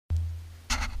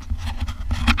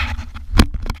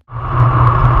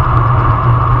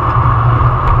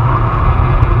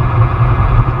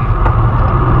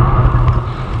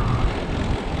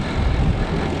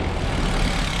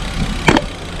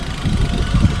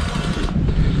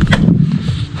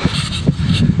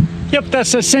Yep,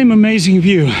 that's that same amazing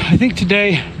view. I think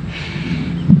today,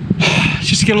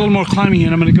 just to get a little more climbing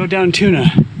in, I'm going to go down Tuna,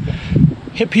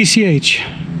 hit PCH,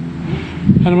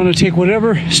 and I'm going to take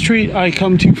whatever street I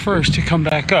come to first to come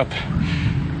back up.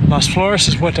 Las Flores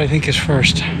is what I think is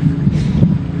first.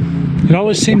 It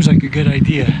always seems like a good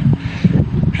idea.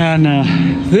 And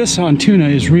this on Tuna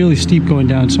is really steep going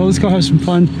down, so let's go have some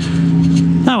fun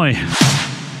that way.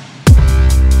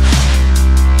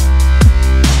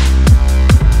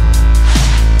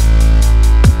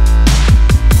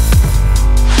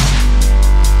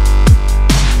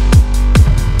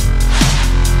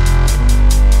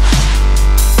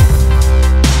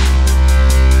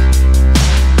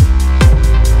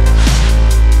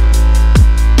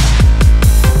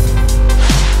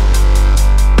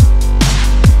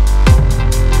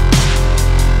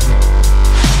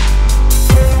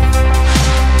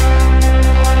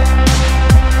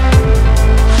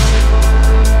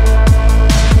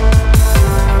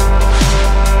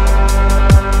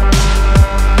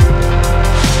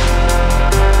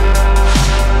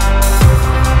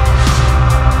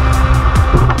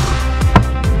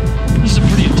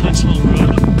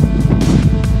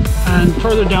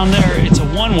 Further down there, it's a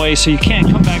one-way, so you can't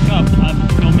come back up. I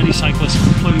know many cyclists,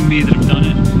 including me, that have done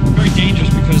it. Very dangerous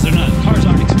because they're not, cars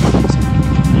aren't expecting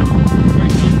something to come down. Very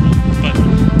fun,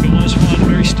 but it was fun,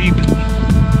 very steep,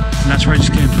 and that's where I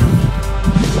just came from.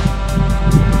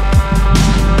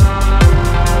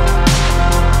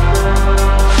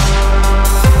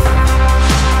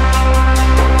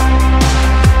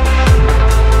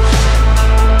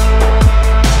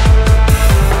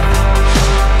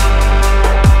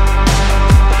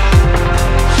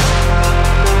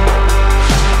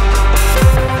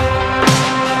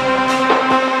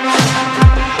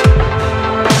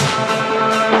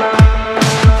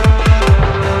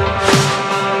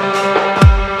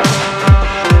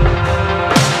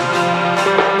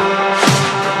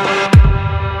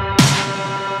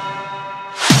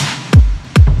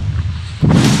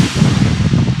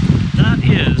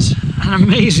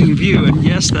 Amazing view, and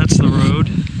yes, that's the road.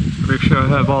 Make sure I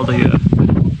have all the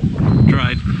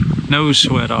dried nose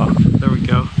sweat off. There we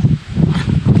go.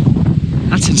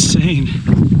 That's insane.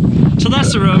 So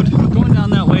that's the road. Going down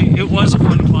that way, it was a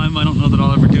fun climb. I don't know that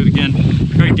I'll ever do it again.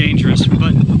 Very dangerous,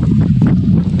 but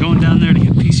going down there to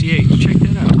hit PCH, check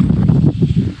that out.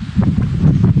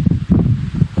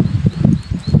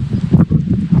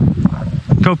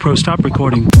 GoPro, stop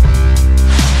recording.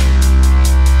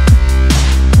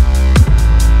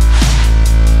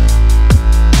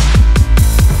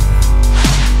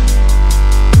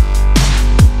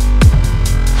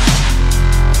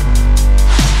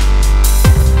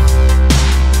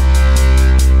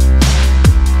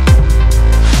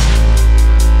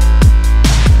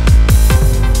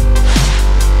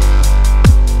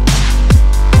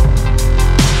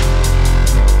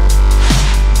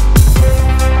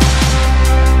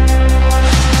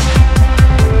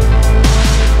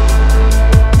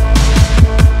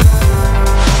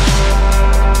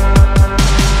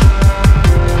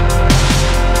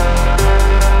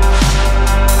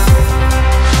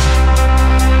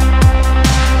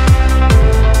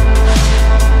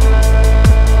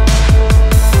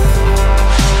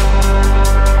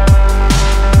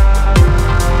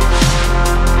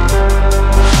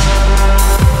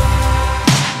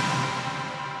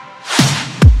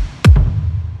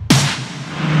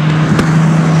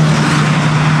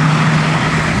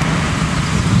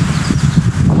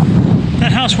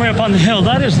 Way up on the hill,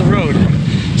 that is the road.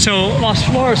 So Las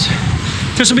Flores,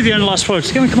 this will be the end of Las Flores.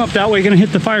 It's going to come up that way, going to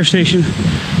hit the fire station.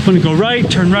 I'm going to go right,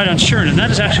 turn right on Shuren, and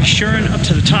that is actually Shuren up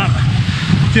to the top.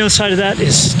 The other side of that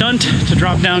is Stunt to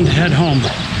drop down to head home.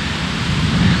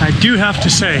 I do have to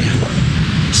say,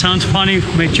 sounds funny,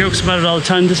 make jokes about it all the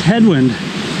time, this headwind.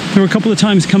 There were a couple of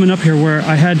times coming up here where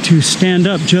I had to stand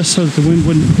up just so that the wind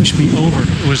wouldn't push me over.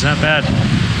 It was that bad.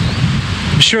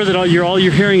 I'm sure that all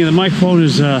you're hearing in the microphone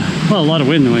is, well, a lot of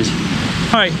wind noise.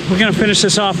 All right, we're gonna finish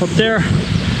this off up there.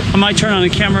 I might turn on the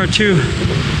camera too.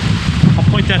 I'll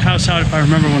point that house out if I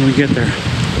remember when we get there.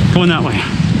 Going that way.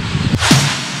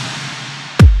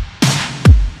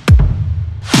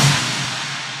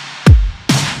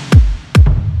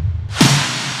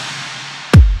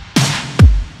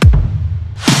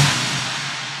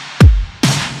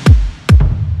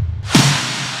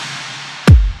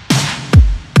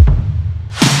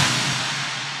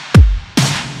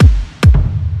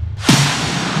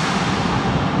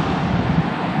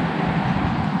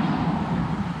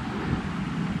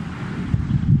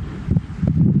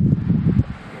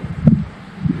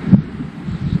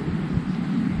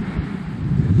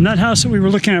 And that house that we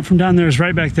were looking at from down there is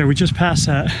right back there. We just passed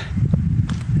that.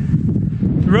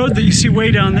 The road that you see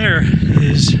way down there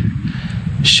is,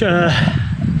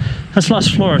 that's Las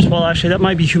Flores. Well, actually, that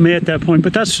might be Humay at that point,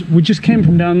 but that's, we just came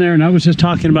from down there, and I was just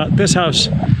talking about this house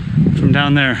from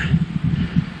down there.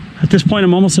 At this point,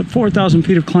 I'm almost at 4,000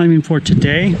 feet of climbing for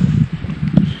today.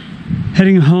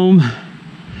 Heading home.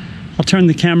 I'll turn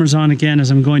the cameras on again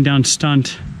as I'm going down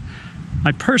Stunt.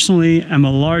 I personally am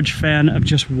a large fan of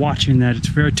just watching that. It's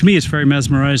very, to me, it's very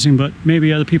mesmerizing, but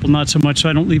maybe other people not so much, so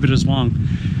I don't leave it as long.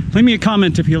 Leave me a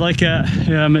comment if you like it,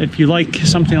 if you like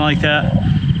something like that,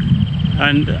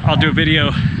 and I'll do a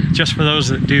video just for those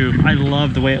that do. I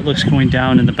love the way it looks going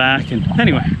down in the back. And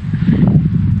anyway,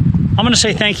 I'm gonna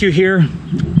say thank you here.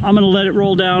 I'm gonna let it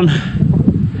roll down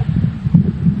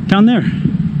there.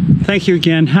 Thank you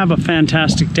again. Have a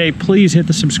fantastic day. Please hit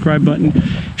the subscribe button.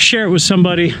 Share it with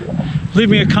somebody. Leave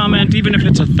me a comment, even if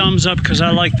it's a thumbs up, because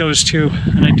I like those too.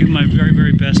 And I do my very,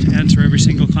 very best to answer every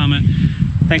single comment.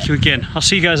 Thank you again. I'll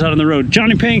see you guys out on the road.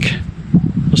 JonnyPink,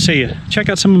 we'll see you. Check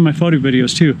out some of my photo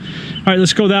videos too. All right,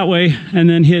 let's go that way and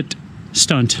then hit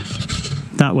Stunt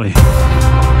that way.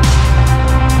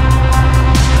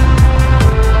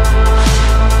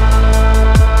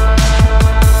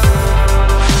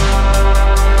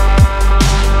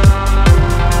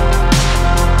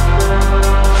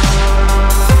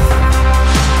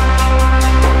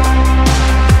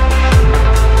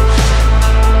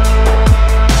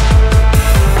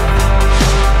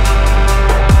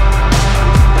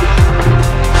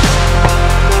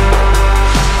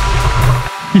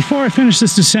 Before I finish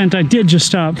this descent, I did just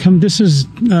stop. This is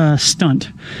Stunt.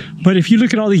 But if you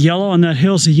look at all the yellow on that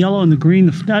hill, the yellow and the green,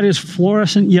 that is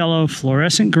fluorescent yellow,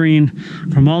 fluorescent green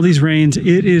from all these rains.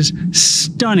 It is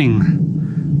stunning.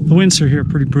 The winds are here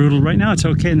pretty brutal. Right now it's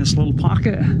okay in this little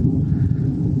pocket.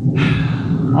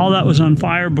 All that was on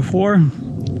fire before.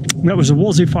 That was a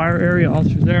Woolsey fire area all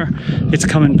through there. It's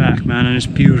coming back, man, and it's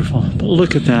beautiful. But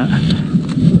look at that.